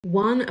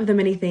One of the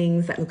many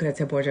things that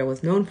Lucrezia Borgia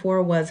was known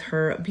for was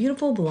her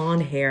beautiful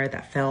blonde hair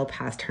that fell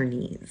past her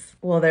knees.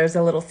 Well, there's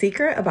a little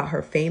secret about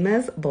her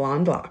famous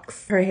blonde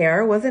locks. Her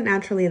hair wasn't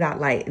naturally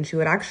that light, and she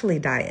would actually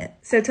dye it.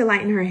 So to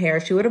lighten her hair,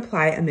 she would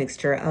apply a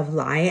mixture of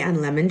lye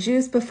and lemon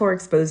juice before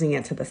exposing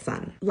it to the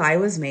sun. Lye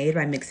was made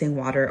by mixing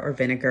water or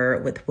vinegar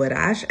with wood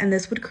ash, and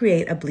this would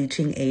create a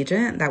bleaching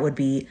agent that would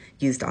be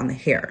used on the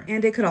hair.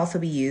 And it could also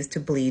be used to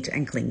bleach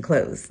and clean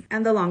clothes.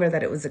 And the longer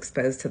that it was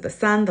exposed to the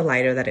sun, the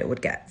lighter that it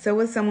would get. So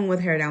with someone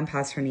with hair down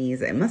past her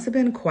knees, it must have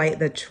been quite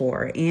the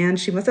chore, and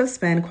she must have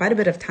spent quite a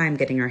bit of time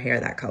getting her hair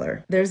that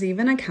color. There's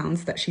even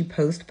accounts that she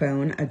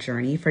postponed a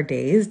journey for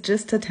days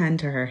just to tend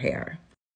to her hair.